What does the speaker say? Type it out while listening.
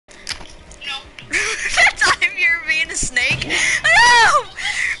the snake. No!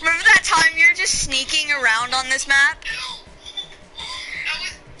 Remember that time you're just sneaking around on this map?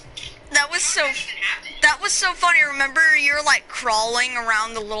 That was so funny. Remember you were like crawling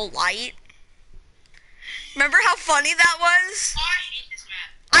around the little light? Remember how funny that was? Oh, I hate this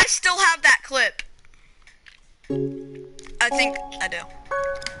map. I still have that clip. I think I do.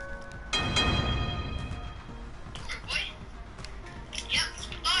 What? Yep, that's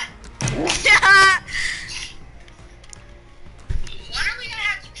what I thought. When are we gonna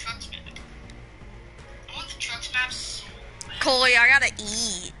have the trucks map? I want the trucks maps so bad. Coley, I gotta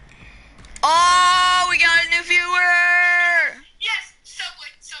eat. Oh, we got a new viewer. Yes, Subway.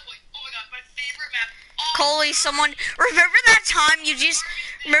 Oh my god, my favorite map. Coley, someone remember that time you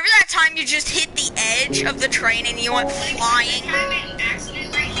just hit the edge of the train and you went flying? Like, I had an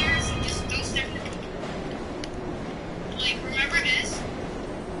accident right here, so just don't step in it. Like, remember this?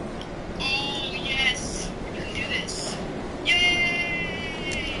 Oh yes, we're gonna do this.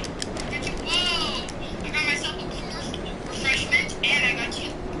 Yay! Got you. Whoa! I got myself a first refreshment, and I got you.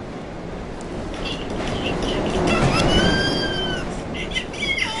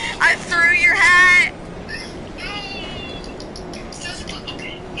 I threw your hat.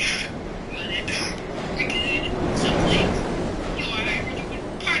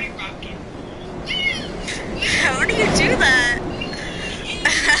 How do you do that?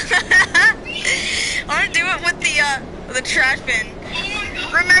 I want to do it with the trash bin.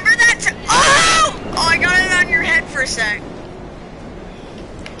 Remember that? Oh! I got it on your head for a sec.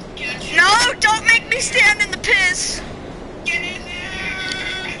 No, don't make me stand in the piss. Get in there!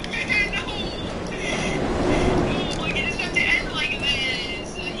 No! Oh my goodness, have to end like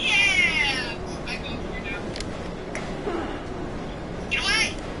this. Yeah! I go for it now. Get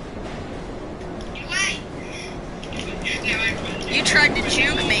away! Get away! Now I run. You tried to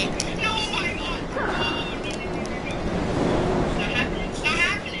juke me. No, my god! Oh, no. It's not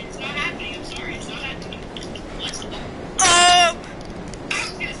happening. It's not happening. I'm sorry. It's not happening. Let's go. Oh! I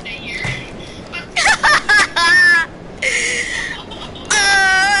was gonna stay here. Oh!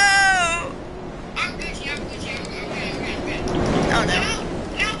 I'm Gucci. I'm good. Oh no.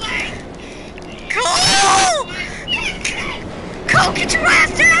 No way! Cole! Cole, get your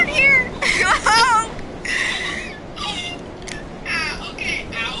ass down here! Oh! Okay,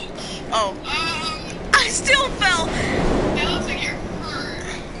 ouch. Oh. I still fell. That looks like you're hurt.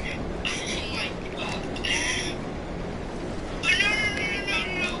 Oh my god. Oh,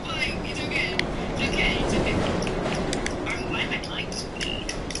 no, like, it's okay. It's okay. I'm glad my legs bleed.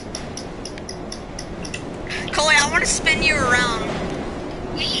 Coley, I want to spin you around.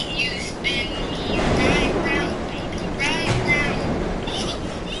 You spin me right round, baby, right round.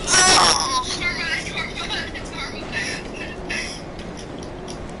 Oh! Karma.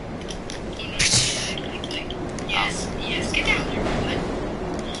 Yes, get down there, bud.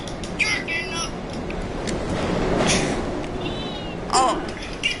 You're getting up. Oh.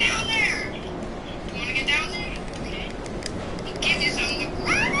 Get down there. You wanna get down there? Okay. I'll give you some of the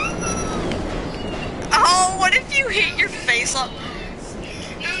ground. Oh, what if you hit your face up?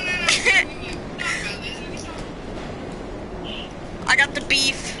 No. I got the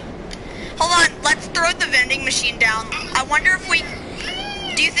beef. Hold on, let's throw the vending machine down. I wonder if we...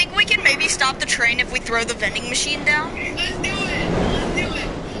 Do you think we can maybe stop the train if we throw the vending machine down? Let's do it.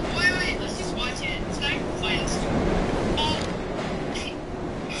 Wait, let's just watch it. It's not even fun. Oh.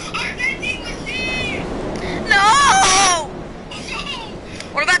 Our vending machine! No! Oh,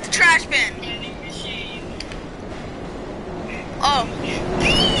 What about the trash bin? vending machine. Oh.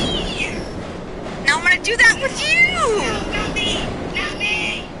 Now I'm gonna do that with you! No, not me!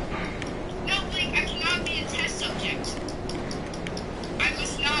 No, Blake, I cannot be a test subject. I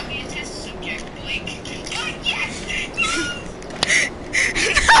must not be a test subject, Blake. Oh, yes!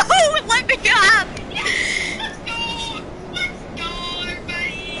 No, let me up! Yes! Let's go,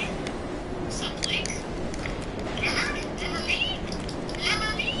 everybody! What's up, Blake?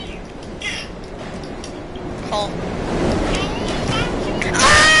 Remember me? Yeah. Cole.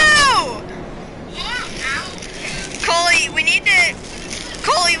 Oh! Oh! Ow! Coley, we need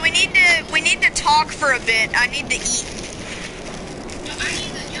to talk for a bit. I need to eat. No, I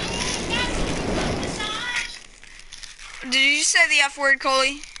need the massage. Did you say the F word,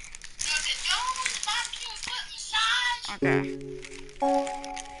 Coley? No, I said, massage. Okay.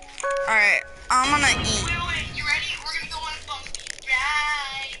 Alright, I'm gonna eat. Wait, you ready? We're gonna go on a bumpy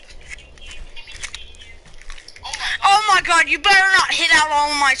ride. Oh my god, you better not hit out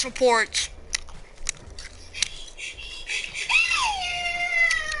all of my supports.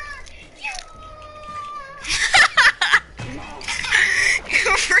 You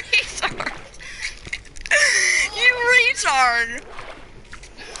retard. You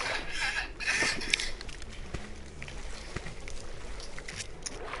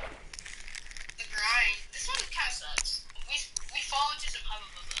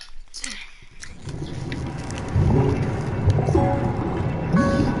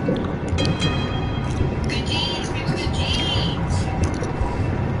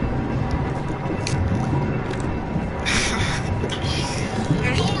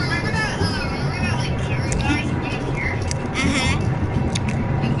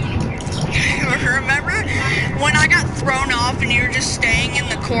just staying in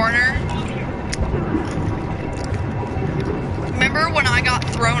the corner? Remember when I got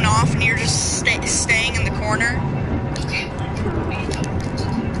thrown off and you're just staying in the corner? Okay.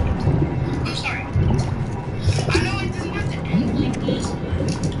 I'm sorry. I know it doesn't have to end like this.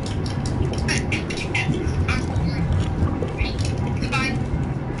 I'm bored. Goodbye.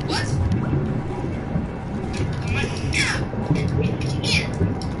 What?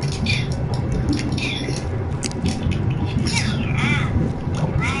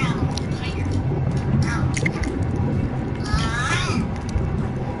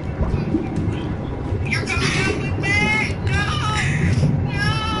 You're coming down with me! No! No!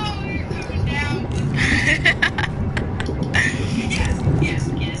 You're coming down with me! Yes.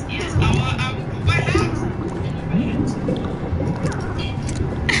 I want my house!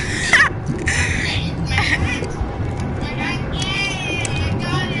 My hat, yay! I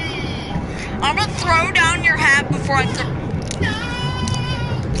got it! I'm gonna throw down your hat before I throw. No!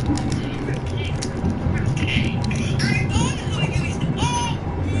 Okay.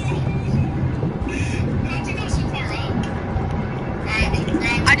 How'd you go so far up? Alright,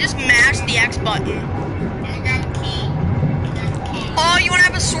 I just mashed the X button. I'm gonna grab a key. Oh, you wanna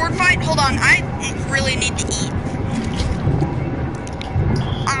have a sword fight? Hold on, I really need to eat.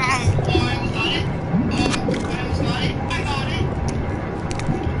 Oh, I almost got it. I got it.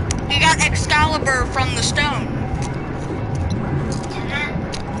 You got Excalibur from the stone. Come here.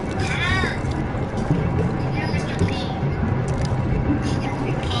 Come here, Mr. Cole. Mr.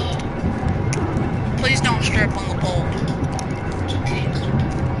 Cole. Please don't strip on the pole. It's okay, Mr.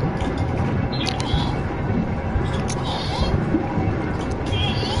 Cole. Mr. Cole?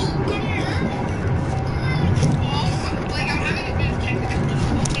 Come here. Oh, like I'm having a bit of technical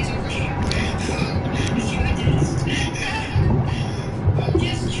difficulties over here. See what it is? I'm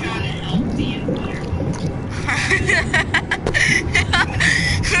just trying to help the environment.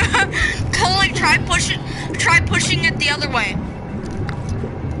 Coley, try pushing it the other way.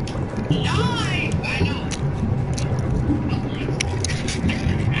 I know.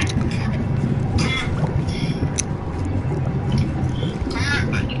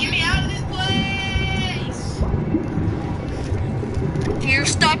 Get me out of this place! You're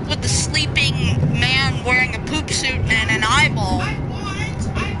stuck with the sleeping man wearing a poop suit and an eyeball. I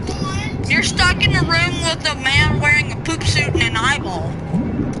want! You're stuck in a room with a man wearing a poop suit and an eyeball.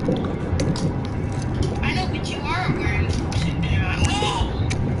 I know, but you are wearing a suit now. Oh!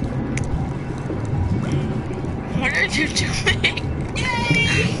 What are you doing?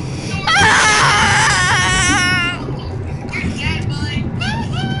 Yay! Ah! You're dead, boy.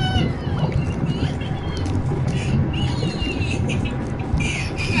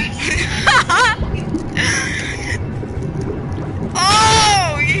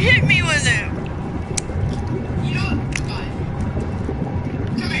 Oh, you hit me with it. You know what? Fine.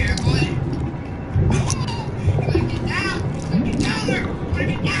 Come here, boy. You wanna get down? You wanna get down there? You wanna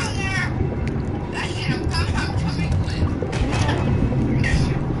get down there? That's it, I'm coming with.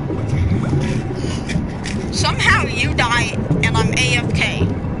 Somehow you die and I'm AFK.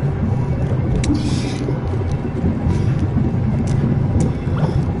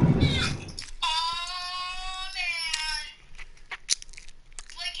 Oh, man.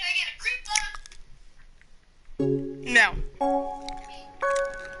 Like, can I get a creeper? No.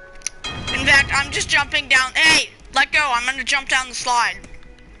 In fact, I'm just jumping down. Hey, let go. I'm gonna jump down the slide.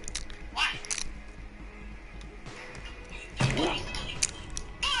 Why?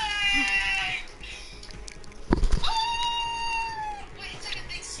 Wait, it's like a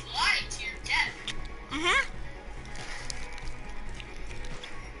big slide to your death.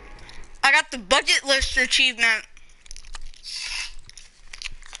 I got the bucket list achievement.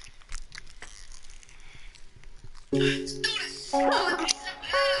 Let's do this. Oh, it's so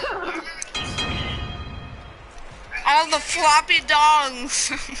bad. I remember this. All the floppy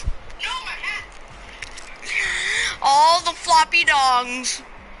dongs. No, my hat. All the floppy dongs.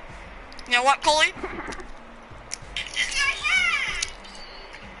 You know what, Coley? It's my hat.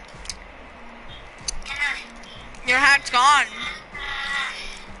 Come here. Your hat's gone.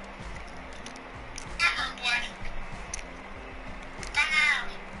 Come here, boy. Come here.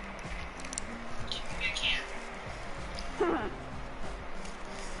 You can't.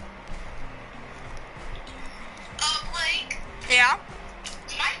 Blake, Yeah?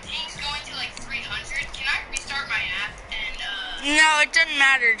 my ping's going to like 300. Can I restart my app and, No, it doesn't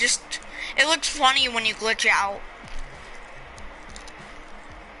matter. Just, it looks funny when you glitch out.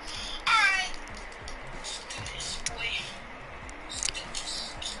 Alright. Let's do this, boy. Let's do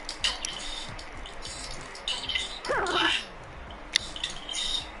this. Let's do this. Let's do this. What? Let's do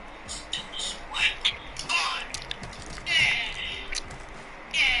this. Let's do this. What? Come on. Yeah.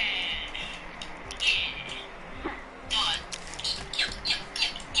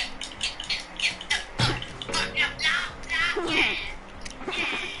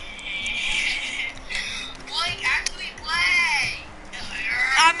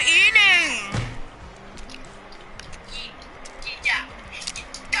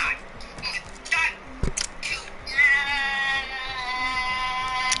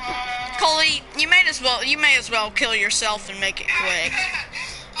 Well, you may as well kill yourself and make it quick.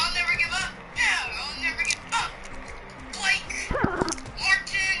 I'll never give up. Yeah, I'll never give up. Blake,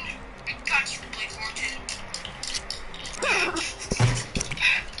 Martin, I got you, Blake Martin.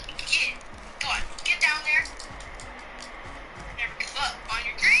 Yeah, go on, get down there. Never give up on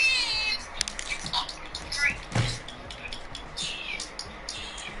your dreams. Give up on your dreams. Yeah,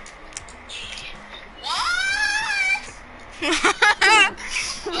 yeah, yeah. What?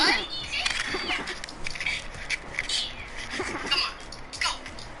 What? Come on, go.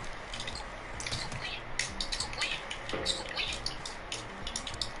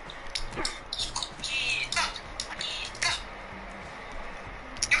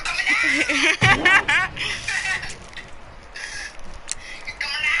 You're coming out. You're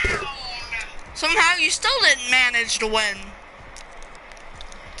coming out. Somehow you still didn't manage to win.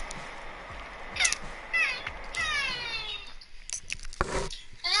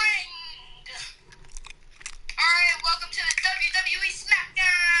 Alright, welcome to the WWE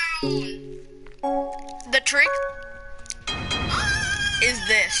SmackDown! The trick is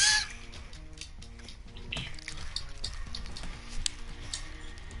this.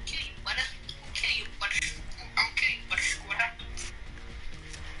 Kill you, butter. Kill you, butter. I'm kidding, butter. What happened?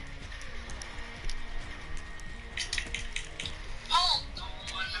 Hold on.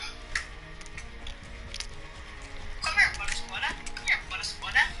 Come here, butter squatter. Come here, butter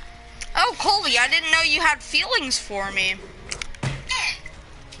squatter. Oh, Colby, I didn't know you had feelings for me.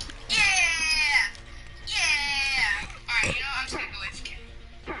 Yeah! Yeah! Alright, you know, I'm just gonna go AFK.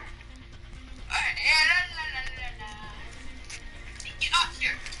 Alright, la la la la la. Get off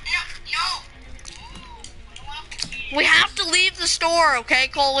here! No, no! Ooh, I don't want to kill. We have to leave the store, okay,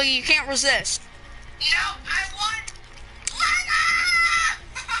 Colby? You can't resist. No, I want Lana!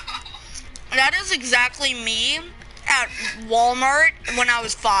 That is exactly me at Walmart when I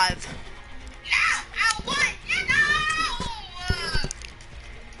was 5. No, I want Lana!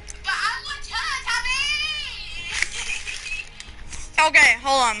 But I want Teletubbies! Okay,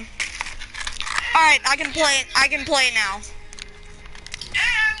 hold on. Alright, I can play now. I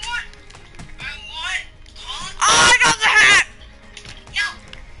want Oh, I got the hat! No!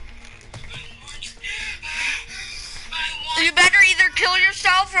 I want You better either kill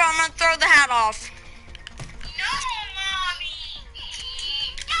yourself or I'm gonna throw the hat off. No, Mommy!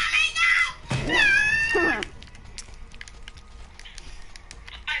 Mommy, no!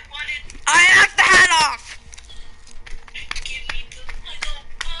 I wanted I knocked the hat off! give me the Lego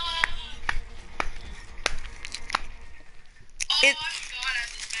bug. Oh, It- I'm gone at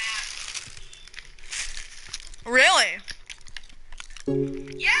this map. Really?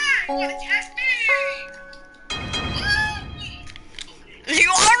 Yeah, you wanna test me? Woo! You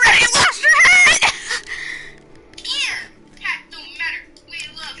already lost your hat! Yeah, hats don't matter. We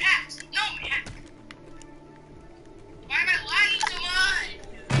love hats. No, my hat. Why am I lying so much?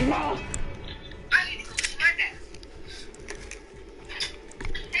 I need to go see my dad.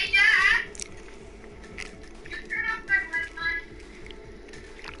 Hey, Dad. You turn off my Wi-Fi.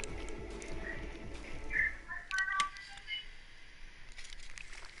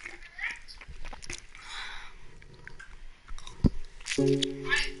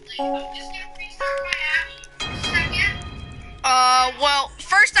 Alright, like, I'm just gonna restart my app. Second. Well,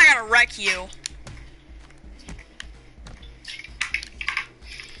 first I gotta wreck you.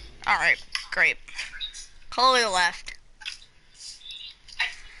 Alright, great. Colby left.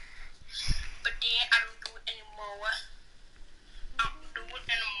 But then I don't do it anymore. I don't do it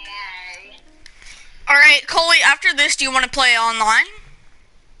anymore. Alright, Colby, after this, do you want to play online?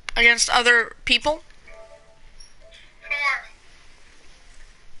 Against other people? Sure.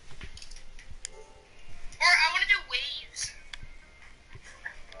 Or I want to do waves.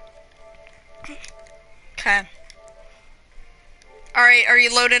 Okay. Alright, are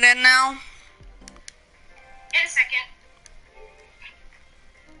you loaded in now? In a second.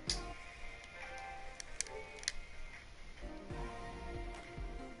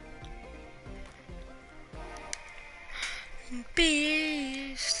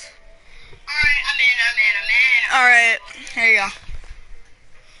 Beast. Alright, I'm in. Alright, here you go.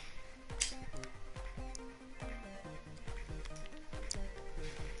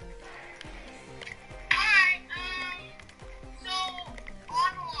 Alright, so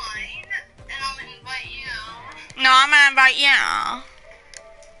online, and I'm gonna invite you. No, I'm gonna invite you.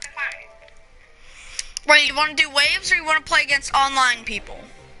 Fine. Wait, you want to do waves or you want to play against online people?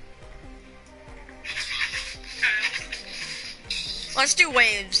 Let's do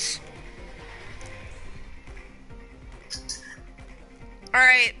waves.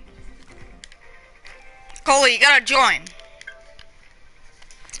 Alright. Coley, you gotta join.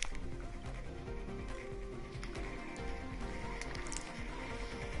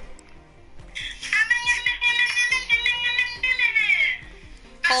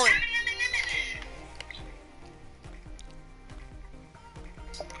 Coley.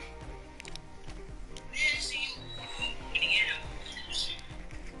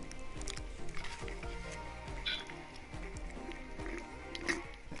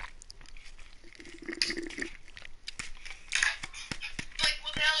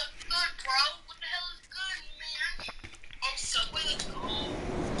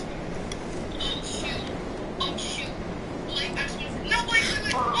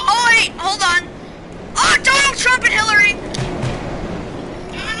 Oh wait, hold on. Oh, Donald Trump and Hillary.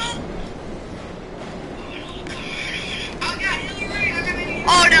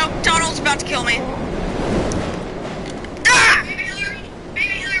 Oh no, Donald's about to kill me. Ah!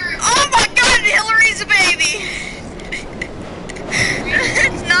 Oh my God, Hillary's a baby.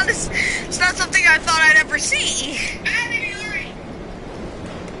 It's not something I thought I'd ever see.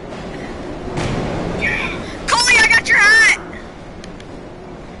 Coley, I got your hat.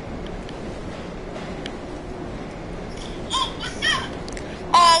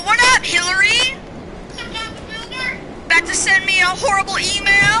 Oh, what up, Hillary? About to send me a horrible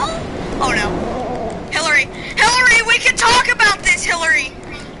email? Oh no. Hillary, we can talk about this, Hillary.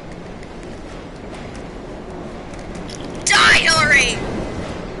 Die, Hillary.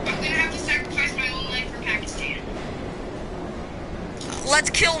 I'm gonna have to sacrifice my own life for Pakistan. Let's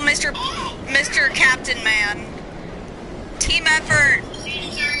kill Mr. Captain Man. Team effort.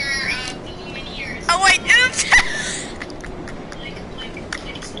 These are the Lumineers. Oh wait, oops.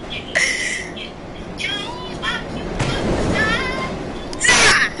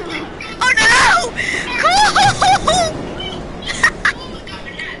 Oh no!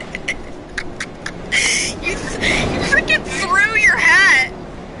 You freaking threw your hat.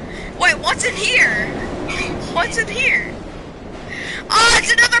 Wait, what's in here? What's in here? Oh,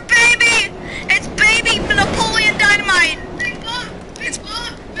 it's another baby! It's baby Napoleon Dynamite!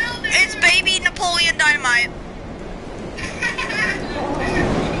 It's baby Napoleon Dynamite.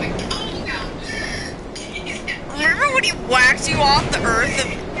 Remember when he whacked you off the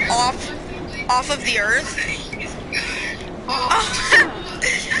earth off of the earth? Oh.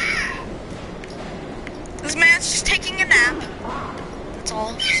 This man's just taking a nap. That's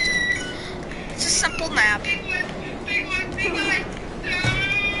all. It's a simple nap.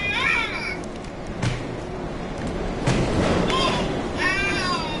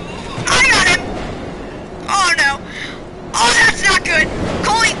 I got him! Oh no. Oh, that's not good.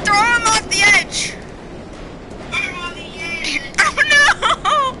 Coley, throw him off the edge. Oh no!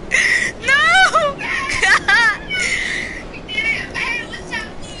 No!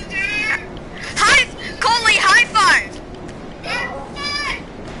 Hi, Coley, high five!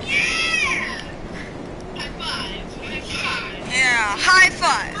 Yeah, high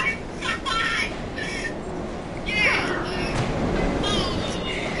five.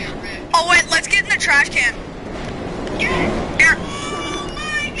 Oh wait, let's get in the trash can. Here.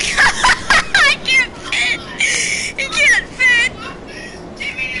 I can't fit. You can't fit.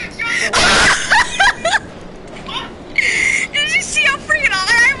 Did you see how freaking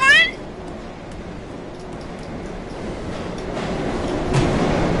high I went?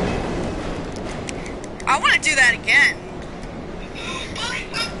 I want to do that again.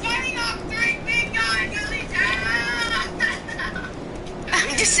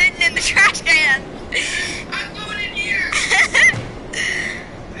 I'm just sitting in the trash can. I'm going in here.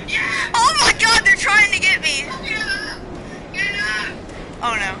 Oh my God, they're trying to get me. Get up.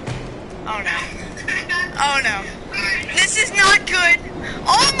 Oh no. Oh no. Oh no. This is not good.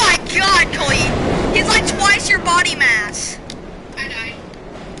 Oh my God, Coley. He's like twice your body mass. I died.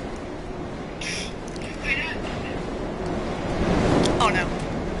 Oh no.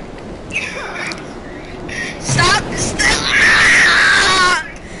 Stop.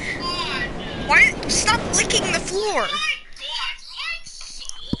 Why? Stop licking the floor.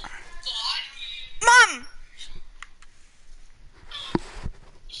 Mom.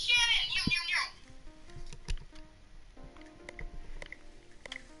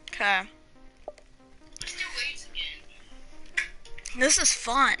 Okay. This is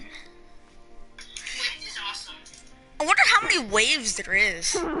fun. Waves is awesome. I wonder how many waves there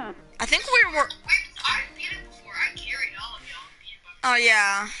is. I think we were. I did it before. I carried all of y'all. Oh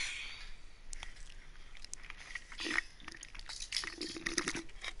yeah.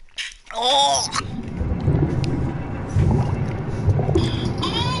 Oh.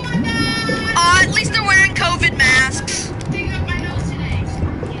 Oh my God! At least they're wearing COVID masks. Dig up my nose today.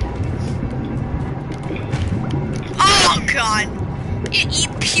 Oh God. You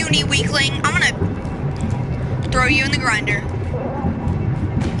puny weakling. I'm gonna throw you in the grinder.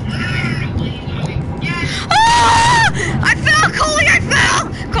 Yes. Ah! I fell, Coley, I fell!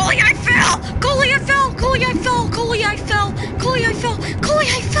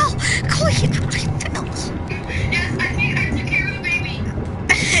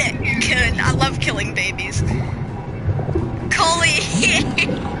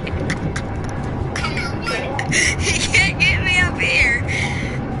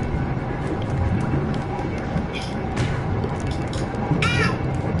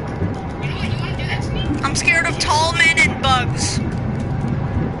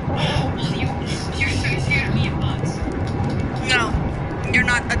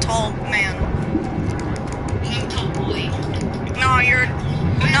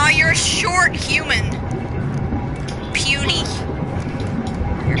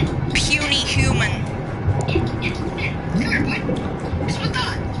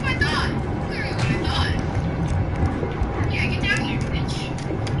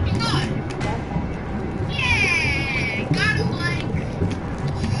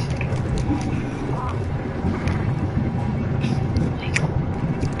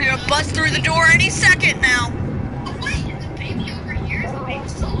 bust through the door any second now. Oh wait, is the baby over here? Is the baby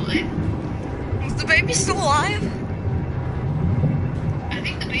still alive? Is the baby still alive? I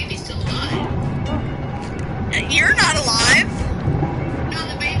think the baby's still alive. You're not alive. No,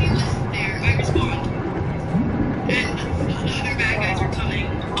 the baby was there. I respawned. And the other bad guys are coming.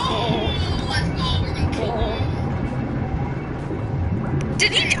 Oh, let's go. We're gonna kill them.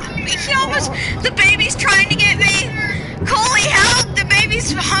 Did he almost, the baby's trying to get me. Coley, help! The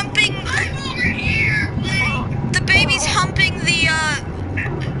baby's humping, I'm over here. Wait. the baby's humping the,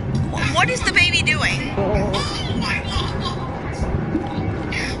 what is the baby doing? Oh my god.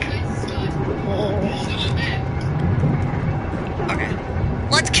 Okay.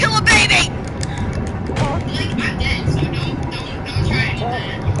 Let's kill a baby! Like, I'm dead, so don't try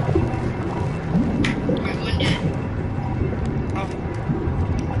anything. I'm one dead.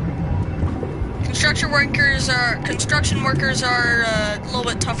 Construction workers are a little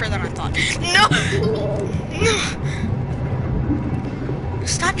bit tougher than I thought. No! No!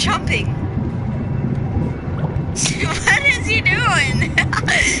 Stop jumping. What is he doing?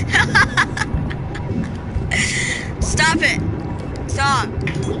 Stop it. Stop.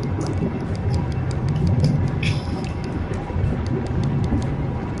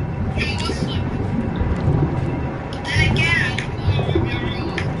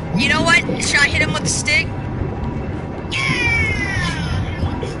 You know what? Should I hit him with a stick?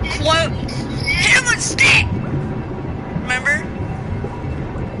 Quote. Hit him with a stick! Remember?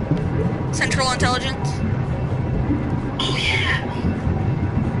 Central Intelligence? Oh yeah!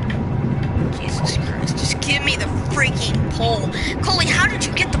 Jesus Christ. Just give me the freaking pole. Coley, how did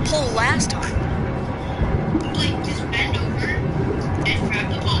you get the pole last time? Like, just bend over and grab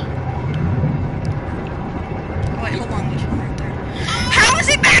the pole. Oh, wait, hold on. There's one right there. How is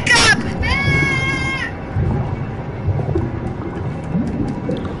he back up?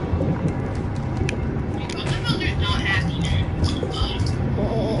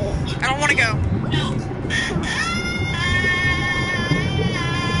 I don't want to go. No.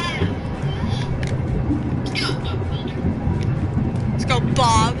 Let's go,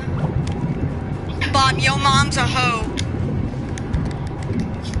 Bob. Bob, yo mom's a hoe.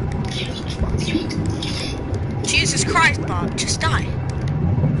 Jesus Christ, Bob, just die.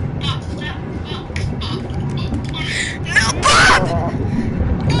 No, Bob!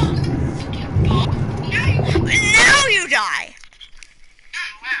 Now you die.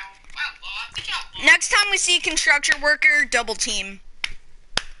 Next time we see a construction worker, double team.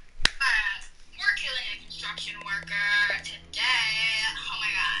 We're killing a construction worker today.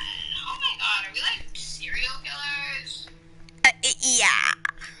 Oh my god, are we like serial killers? Yeah.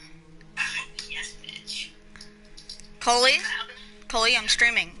 Yes, bitch. Coley? Coley, I'm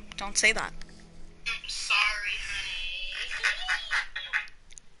streaming. Don't say that. I'm sorry, honey.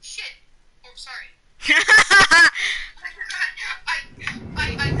 Shit. Oh, sorry.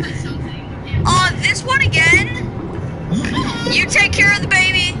 I put something. Oh, this one again? You take care of the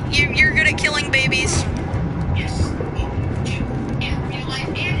baby. You're good at killing babies. Yes. In real life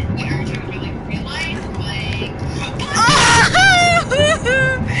and we are trying to like real life, like. Oh!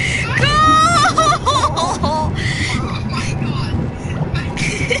 Go! Oh my god.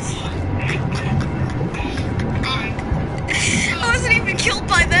 I wasn't even killed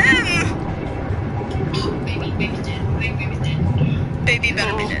by them. Oh, baby's dead. Baby's dead. Baby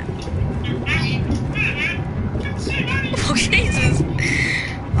better be dead. Oh, Jesus.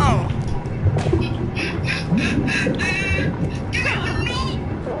 Oh.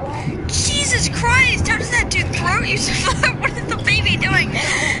 Jesus Christ, how does that dude throw you so far? What is the baby doing?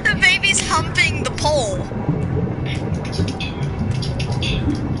 The baby's humping the pole.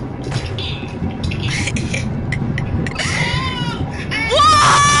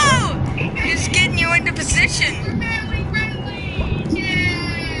 Whoa! He's getting you into position.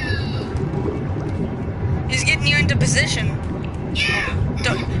 He's getting you into position.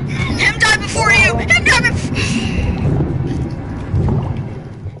 Him die before you! Him die before...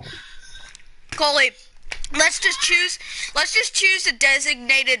 Coley, let's just choose a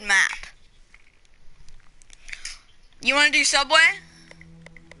designated map. You want to do Subway?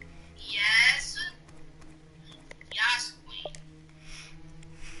 Yes. Yes, queen.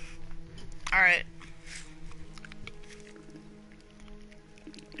 Alright.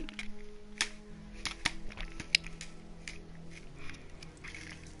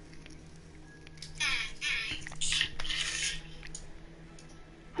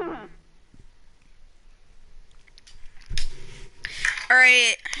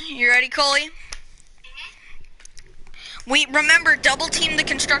 Alright, you ready, Coley? We remember double team the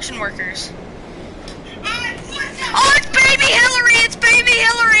construction workers. Oh, it's baby Hillary! It's baby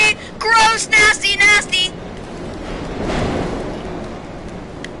Hillary! Gross, nasty, nasty!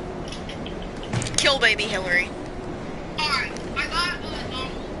 Kill baby Hillary. Alright, I got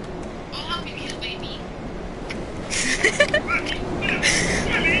Donald. I'll help you kill baby.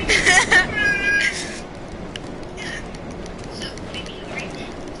 So, baby Hillary,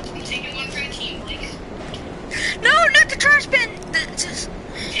 I'm taking one for the team, please. No, not the trash bin! Just...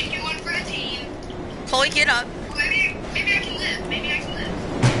 Taking one for the team. Chloe, get up. Well, maybe I can live. Maybe I can live.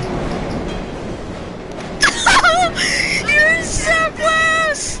 You're so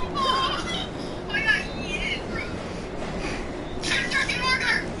close! I got yeeted, bro. Second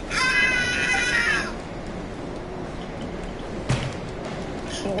order! Ah!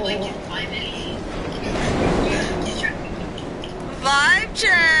 Like, 588. Vibe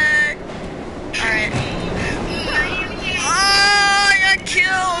check! Alright. Oh, I got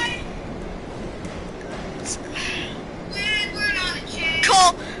killed! We're on a chain.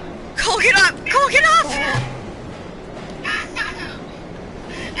 Cole! Cole, get up! Cole, get up!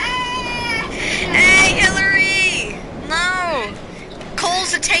 Hey, Hillary! No!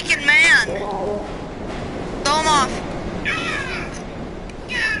 Cole's a taken man. Throw him off.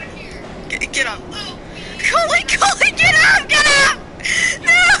 Get out of here. Get up. Oh, Coley, Coley, get up! Get up!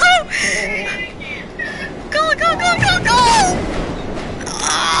 No! Cole, Cole, Cole, Cole, Cole!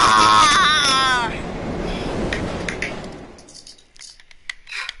 Ah!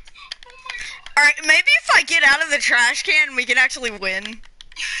 Alright, maybe if I get out of the trash can, we can actually win.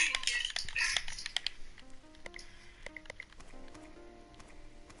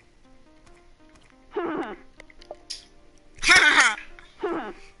 I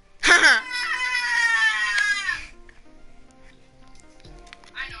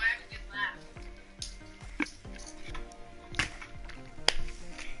know, I have a good laugh.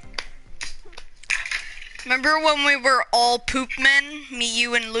 Remember when we were all poop men? Me,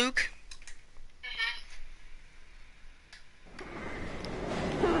 you, and Luke?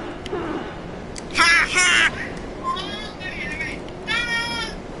 Ha ha!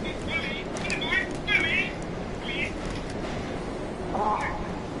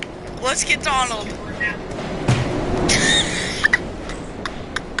 Let's get Donald.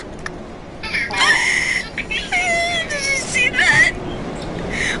 Did you see that?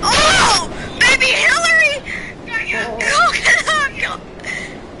 Oh! Baby Hillary! Go get up! Go.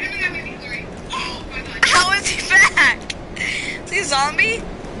 How is he back? Is he a zombie?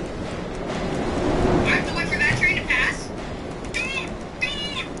 I have to wait for that train to pass.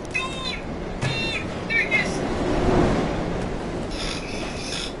 There he is.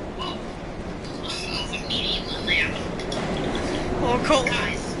 Oh. Immediately left. Oh, cool.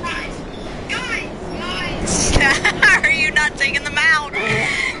 Guys. Are you not taking them out?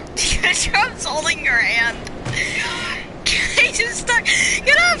 Trump's holding your hand. He's just stuck.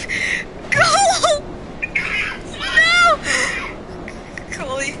 Get up! Go! No!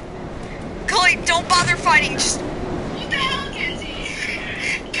 Coley. Coley, don't bother fighting. Just. What the hell, Kenzie?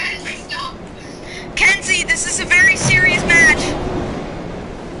 Kenzie, stop. Kenzie, this is a very serious match.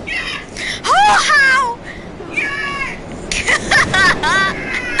 Yes! Oh, how? Yes!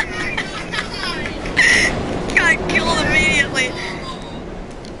 Got killed immediately.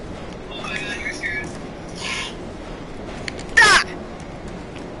 Oh my god, you're screwed. Ah!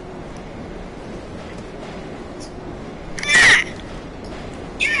 Ah!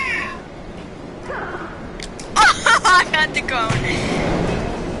 Yeah! Oh, I got the cone.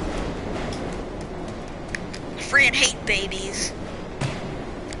 Freaking hate babies.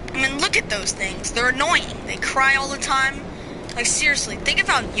 I mean, look at those things. They're annoying. They cry all the time. Like, seriously, think of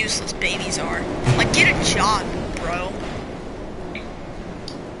how useless babies are. Like, get a job, bro.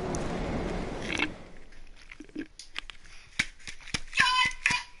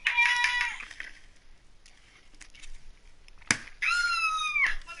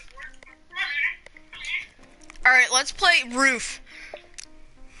 Alright, let's play Roof.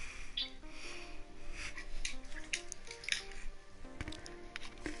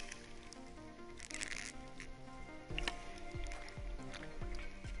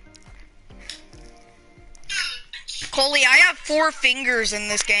 Coley, I have 4 fingers in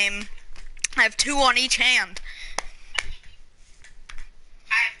this game. I have 2 on each hand.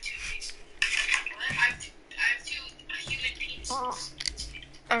 I have two pieces. I have two human beings.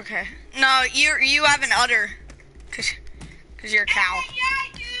 Okay. No, you have an udder. Cause you're a cow. Yeah,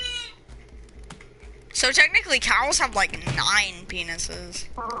 I do. So technically cows have like 9 penises.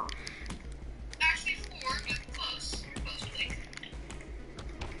 Actually 4, but close. Closely.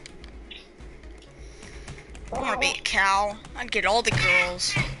 I wanna be a cow. I'd get all the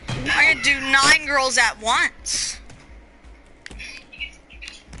girls. I could do 9 girls at once.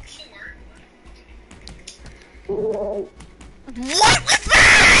 What was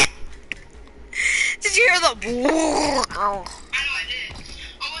that? Did you hear the? I know I did.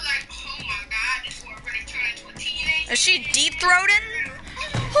 I was like, oh my god, this one really turned into a teenager. Is she deep-throating?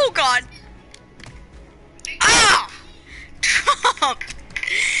 Oh god. Ah! Trump!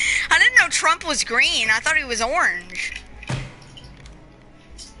 I didn't know Trump was green. I thought he was orange.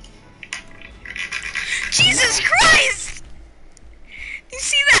 Jesus Christ! You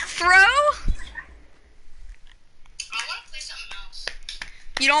see that throw? I want to play something else.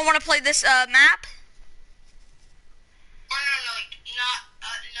 You don't want to play this map? Or no, like,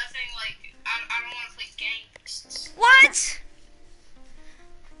 nothing like, I don't want to play gangs. What?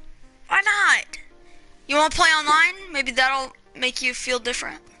 Why not? You want to play online? Maybe that'll make you feel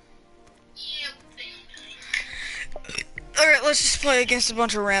different. Yeah, we'll play online. Alright, let's just play against a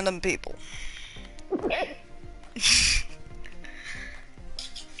bunch of random people. Oh my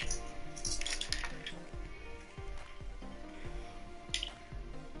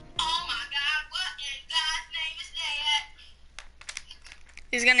god, what in God's name is that?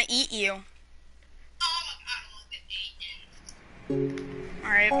 He's gonna eat you. Oh my god, I want to get eaten.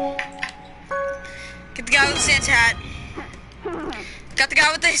 Alright. Get the guy with the Santa hat. Got the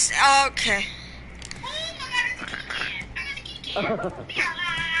guy with this. Okay. Oh my god, it's a key. I got a key.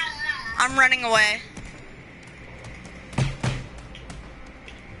 I'm running away.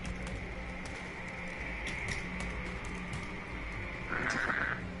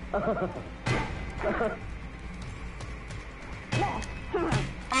 I'm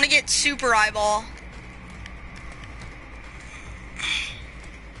gonna get super eyeball.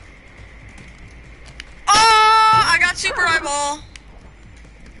 Oh, I got super eyeball.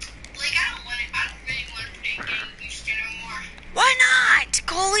 Like, I don't really want to play Gang Booster no more. Why not,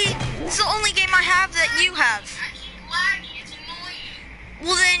 Coley? It's the only game I have that you have. I keep lagging, it's annoying.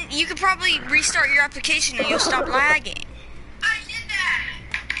 Well then, you could probably restart your application and you'll stop lagging. I did that.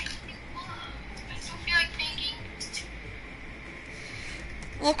 I still feel like thinking.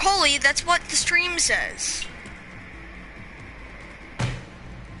 Well, Coley, that's what the stream says.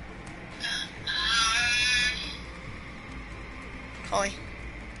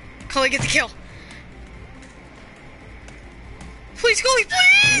 Coley, get the kill. Please, Coley,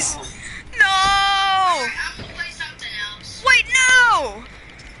 please! No! I'm gonna play something else. Wait, no!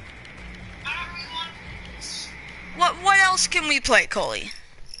 I don't really want to play this. What else can we play, Coley?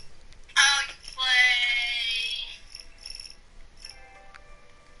 I'll play.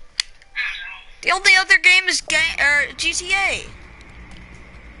 I The only other game is GTA.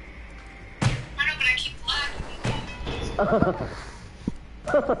 don't know, but I keep lagging.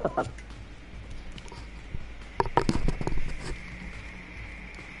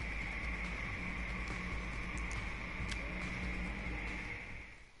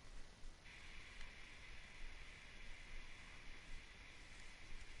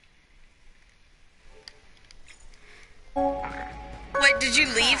 Wait, did you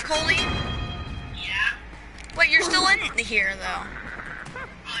leave, Coley? Yeah. Wait, you're still in here, though.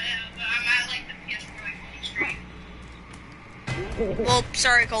 Oh yeah, but I'm at like the PS4 like home screen. Well,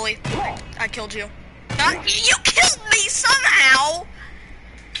 sorry, Coley. I killed you. You killed me somehow!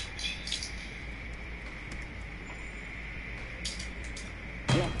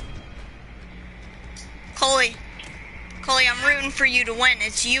 Coley, I'm rooting for you to win.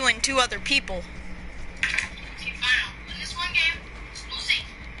 It's you and 2 other people. Okay, fine. I'll win this one game. We'll see.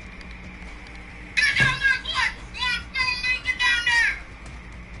 Get down there, boy! You wanna film me? Get down there!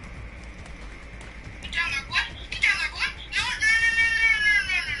 Get down there, boy! Get down there, boy! No.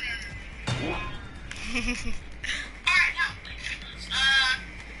 Alright, now.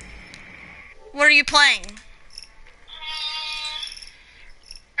 What are you playing?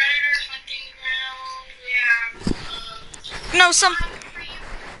 Predator hunting ground. Yeah. No,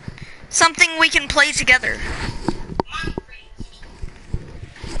 something we can play together.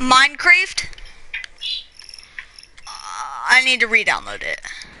 Minecraft? I need to re-download it.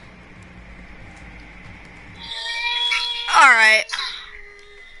 Alright.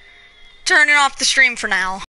 Turning off the stream for now.